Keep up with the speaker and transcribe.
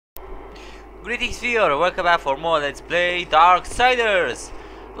Greetings viewer, welcome back for more Let's Play Darksiders.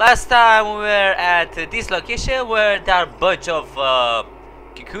 Last time we were at this location where there are a bunch of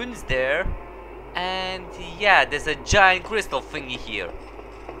cocoons there. And yeah, there's a giant crystal thingy here.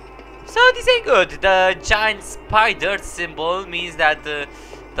 So this ain't good. The giant spider symbol means that the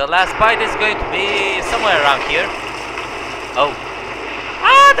last spider is going to be somewhere around here. Oh.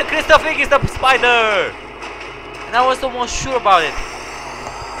 Ah, the crystal thing is the spider! And I was almost sure about it.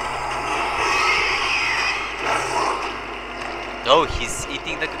 Oh, he's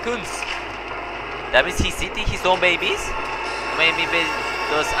eating the cocoons. That means he's eating his own babies? Maybe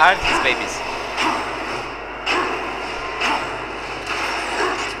those aren't his babies.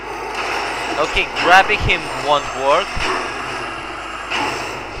 Okay, grabbing him won't work.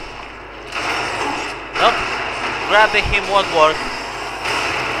 Nope, grabbing him won't work.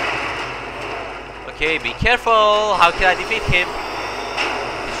 Okay, be careful. How can I defeat him?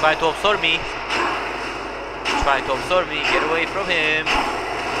 He's trying to absorb me. Trying to absorb me, get away from him.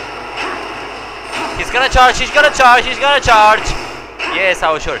 He's gonna charge, he's gonna charge, he's gonna charge. Yes, I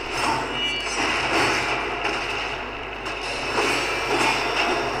was sure.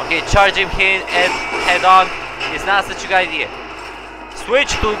 Okay, charging him head on is not such a good idea. Switch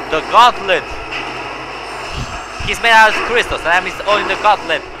to the gauntlet. He's made out of crystals, and that means only the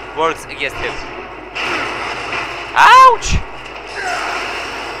gauntlet works against him. Ouch!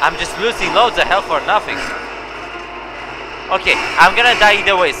 I'm just losing loads of health for nothing. Okay, I'm gonna die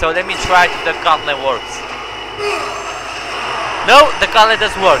either way, so let me try if the gauntlet works. No, the gauntlet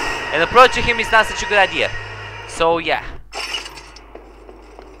doesn't work. And approaching him is not such a good idea. So yeah.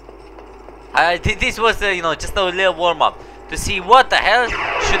 This was, just a little warm-up. To see what the hell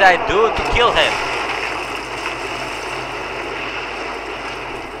should I do to kill him.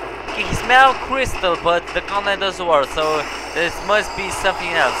 Okay, he's made of crystal, but the gauntlet doesn't work, so there must be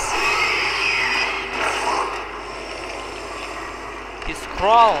something else. He's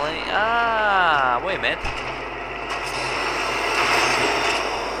crawling. Ah, wait a minute.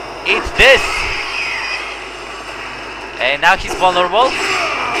 Eat this. And now he's vulnerable.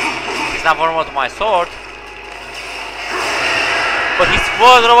 He's not vulnerable to my sword, but he's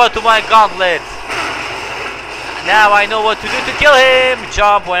vulnerable to my gauntlet. Now I know what to do to kill him.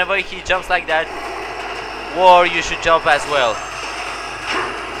 Jump whenever he jumps like that. Or you should jump as well.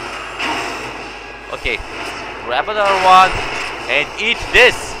 Okay, grab another one. And eat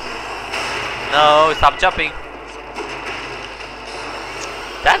this! No, stop jumping.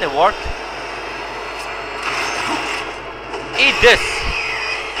 That didn't work. Eat this!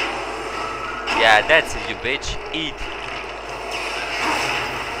 Yeah, that's it, you bitch. Eat.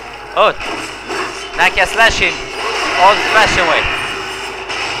 Oh! Now I can slash him. All slash away.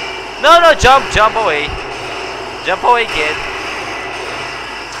 No, jump away. Jump away, kid.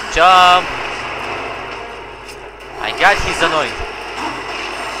 Jump. My god, he's annoying.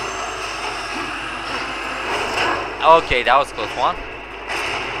 Okay, that was a close one.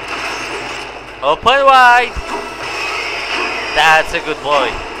 Open wide. That's a good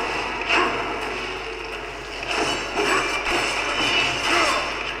boy.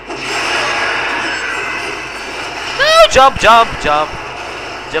 No, jump.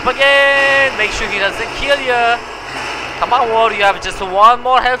 Jump again. Make sure he doesn't kill you. Come on, warrior, you have just one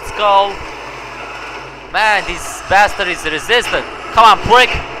more health skull. Man, this bastard is resistant. Come on, prick.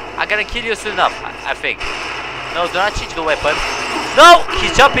 I'm gonna kill you soon enough, I think. No, do not change the weapon. No,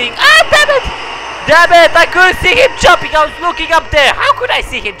 he's jumping. Ah, damn it! Damn it, I couldn't see him jumping. I was looking up there. How could I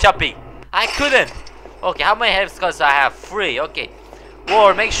see him jumping? I couldn't. Okay, how many health skulls do I have? 3, okay.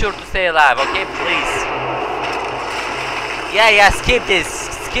 War, make sure to stay alive, okay, please. Yeah, skip this.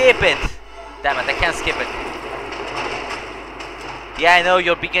 Skip it. Damn it, I can't skip it. Yeah, I know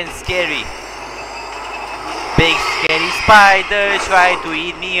you're big and scary. Big scary spider trying to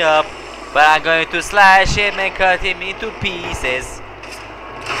eat me up, but I'm going to slash him and cut him into pieces.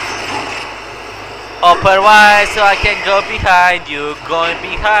 Upper wide so I can go behind you. Going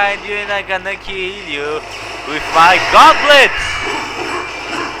behind you and I'm gonna kill you with my gauntlet.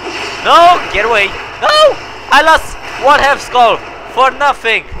 No, get away. No, I lost one health skull for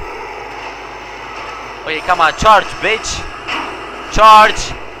nothing. Okay, come on, charge, bitch. Charge.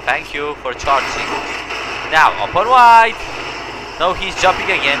 Thank you for charging. Now, open wide. No, he's jumping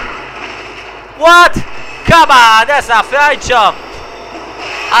again. What? Come on, that's not fair. I jumped.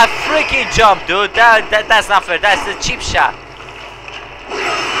 I freaking jumped, dude. That's not fair. That's a cheap shot.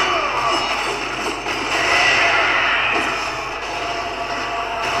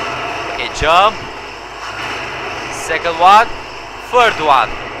 Okay, jump. Second one. Third one.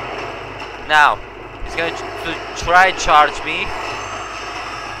 Now, he's going to try charge me.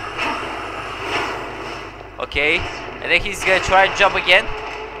 Okay, and then he's gonna try to jump again.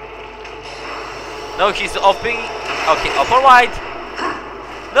 No, he's opening. Okay, upper wide.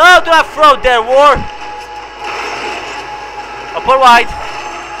 No, do not throw there, war. Upper wide.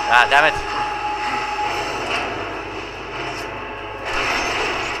 Ah, damn it.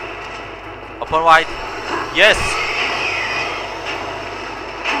 Upper wide. Yes.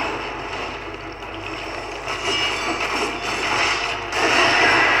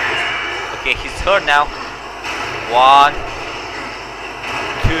 Okay, he's hurt now. 1, 2,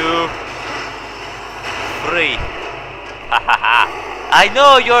 3. I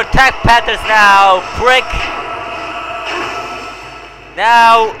know your attack patterns now, prick.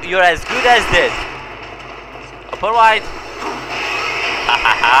 Now you're as good as dead. Upper wide.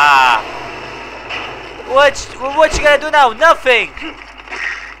 What you gonna do now? Nothing.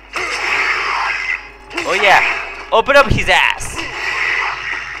 Oh yeah, open up his ass.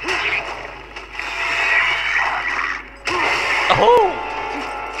 Oh.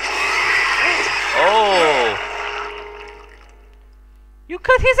 Oh. You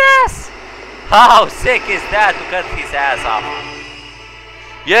cut his ass. How sick is that to cut his ass off?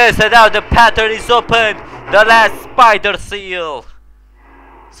 Yes, and now the pattern is open. The last spider seal.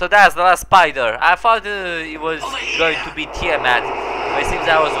 So that's the last spider. I thought it was going to be Tiamat, but it seems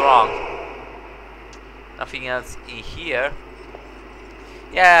I was wrong. Nothing else in here.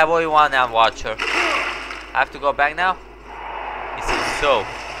 Yeah, boy, one and watcher. I have to go back now. It seems so.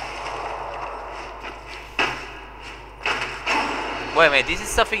 Wait a minute, this is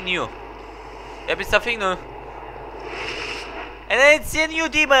something new. Yep, it's something new. And then it's a new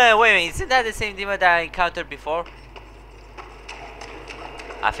demon. Wait a minute, isn't that the same demon that I encountered before?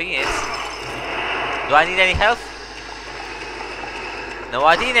 I think it is. Do I need any health? No,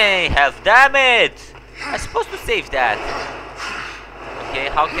 I didn't need any health. Damn it! I'm supposed to save that. Okay,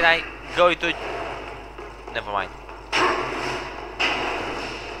 how can I go into... Never mind.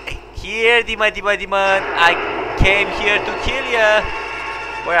 Here, demon. I came here to kill ya.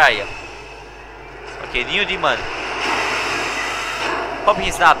 Where are you? Okay, new demon. Hope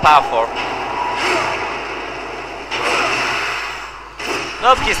he's not powerful.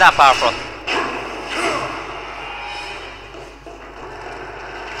 Nope, he's not powerful.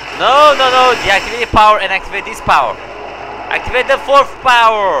 No. Deactivate power and activate this power. Activate the fourth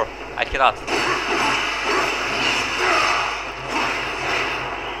power. I cannot.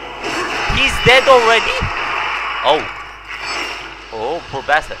 He's dead already? Oh, poor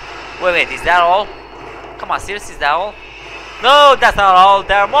bastard. Wait, is that all? Come on, seriously, is that all? No, that's not all.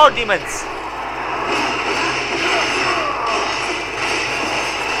 There are more demons.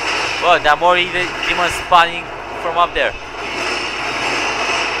 Well, there are more demons spawning from up there.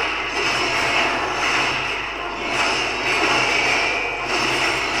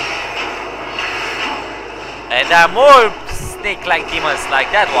 And there are more snake-like demons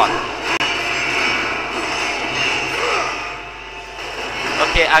like that one.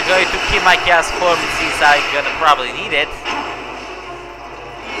 Okay, I'm going to keep my cast form since I'm gonna probably need it.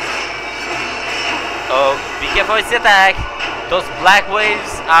 Oh, be careful with the attack. Those black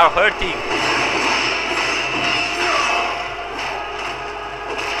waves are hurting.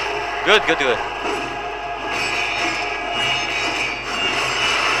 Good.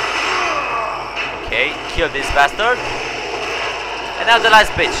 Okay, kill this bastard. And now the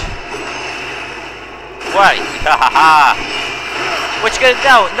last bitch. Why? Hahaha. What you gonna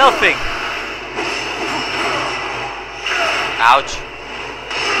do? Nothing. Ouch.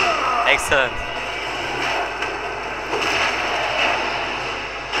 Excellent.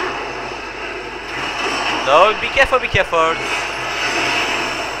 No, be careful.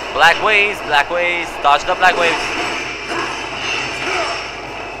 Black waves, dodge the black waves.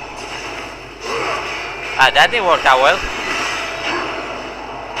 Ah, that didn't work that well.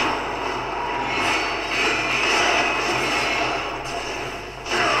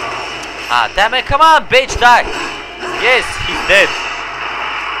 Ah, damn it, come on, bitch, die. Yes, he's dead.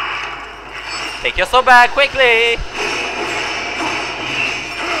 Take your soul back, quickly.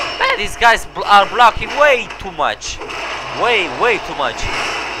 Man, these guys are blocking way too much. Way too much.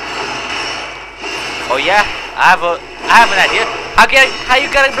 Oh yeah, I have an idea. How you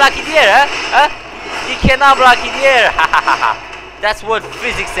gonna block in the air, huh? You cannot block in the air. That's what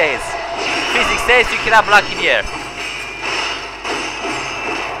physics says. Physics says you cannot block in the air.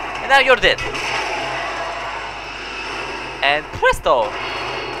 And now you're dead. And presto.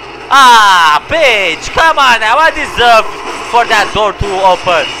 Ah, bitch! Come on now, I deserve for that door to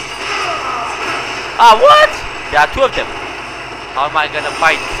open. Ah, what? There are two of them. How am I gonna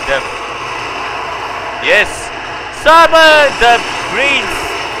fight them? Yes! Summon the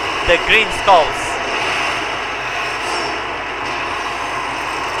green skulls.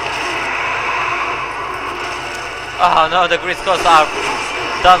 Oh no, the grid scores are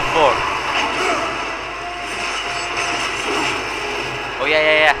done for. Oh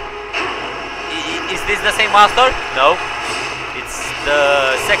yeah. Is this the same monster? No. It's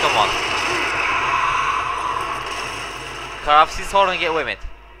the second one. Cut off his horn and get with it.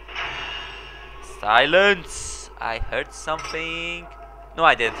 Silence! I heard something. No,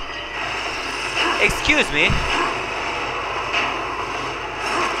 I didn't. Excuse me.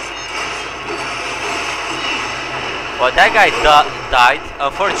 Well, that guy died.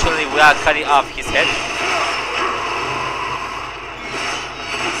 Unfortunately, we are cutting off his head.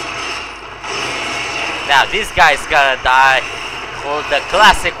 Now, this guy's gonna die the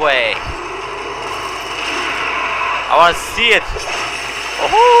classic way. I want to see it.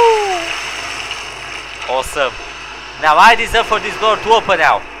 Oh, awesome. Now, I deserve for this door to open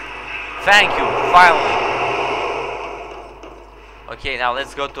now. Thank you, finally. Okay, now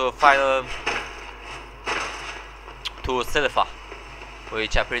let's go to final. To Silitha,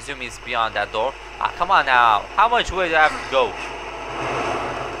 which I presume is beyond that door. Ah, come on now. How much way do I have to go?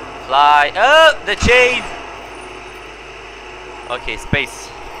 Fly. Oh, the chain. Okay, space.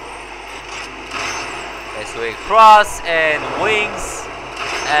 Okay, swing across and wings.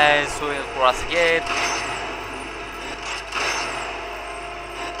 And swing across again.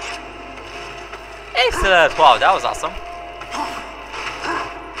 Excellent. Wow, that was awesome.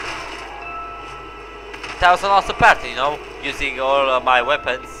 That was an awesome part, you know, using all of my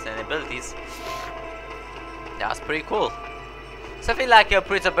weapons and abilities. That was pretty cool. Something like a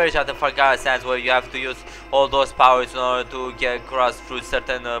Prince of Persia the Forgotten Sands, where you have to use all those powers in order to get across through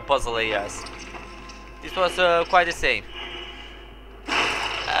certain puzzle areas. This was quite the same.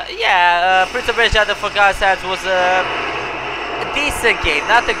 Yeah, Prince of Persia the Forgotten Sands was a decent game,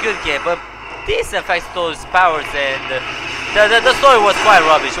 not a good game, but decent thanks to those powers, and the story was quite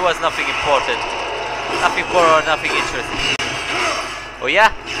rubbish. It was nothing important. Nothing for nothing interesting. Oh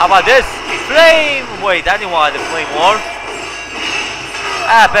yeah? How about this? Flame! Wait, I didn't want the flame war.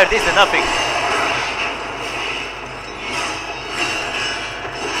 Ah, better this than nothing.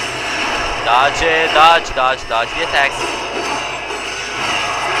 Dodge it, dodge the attacks.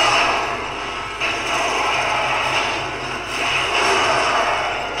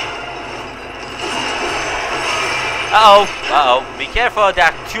 Uh-oh, be careful, there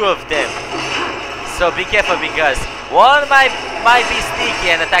are two of them. So be careful because one might be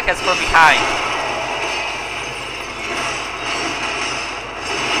sneaky and attack us from behind.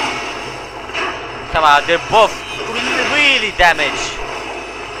 Come on, they're both really damaged.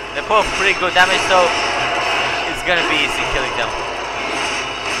 They're both pretty good damage, so it's gonna be easy killing them.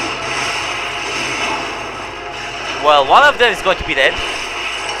 Well, one of them is going to be dead.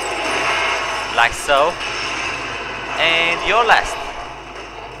 Like so. And you're last.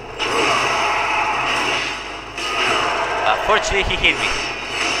 Fortunately, he hit me.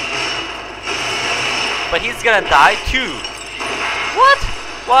 But he's gonna die too.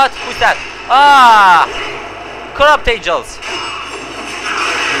 What? Who's that? Ah! Corrupt angels.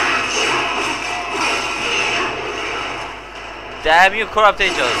 Damn you, corrupt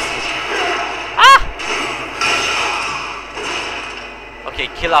angels. Ah! Okay,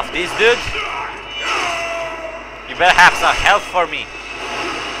 kill off this dude. You better have some help for me.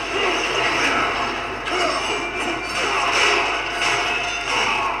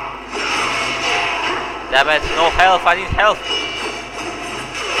 Damn it, no health, I need health.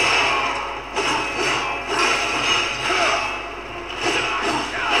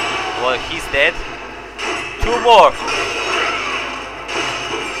 Well, he's dead. Two more.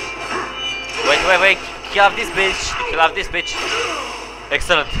 Wait, kill off this bitch,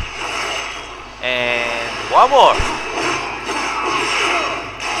 Excellent. And one more.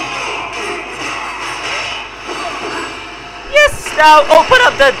 Yes, now open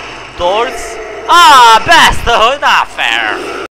up the doors. Ah, bastard, not fair.